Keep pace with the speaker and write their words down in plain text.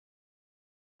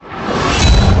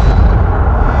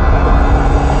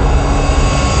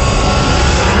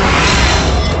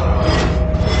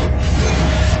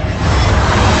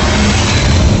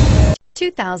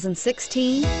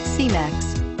2016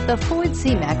 C-Max. The Ford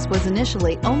C-Max was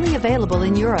initially only available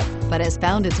in Europe, but has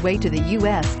found its way to the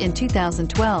U.S. in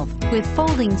 2012. With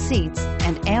folding seats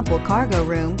and ample cargo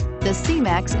room, the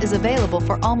C-Max is available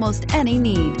for almost any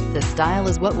need. The style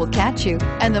is what will catch you,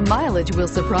 and the mileage will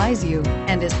surprise you,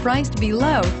 and is priced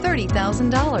below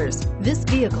 $30,000. This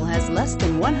vehicle has less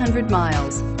than 100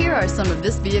 miles. Here are some of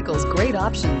this vehicle's great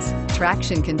options: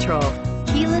 traction control,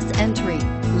 keyless entry,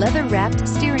 leather-wrapped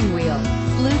steering wheel,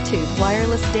 Bluetooth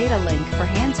wireless data link for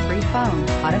hands-free phone,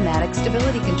 automatic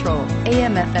stability control,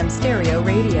 AM/FM stereo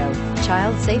radio,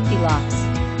 child safety locks,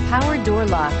 power door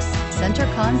locks, center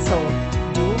console,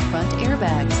 dual front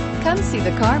airbags. Come see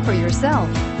the car for yourself.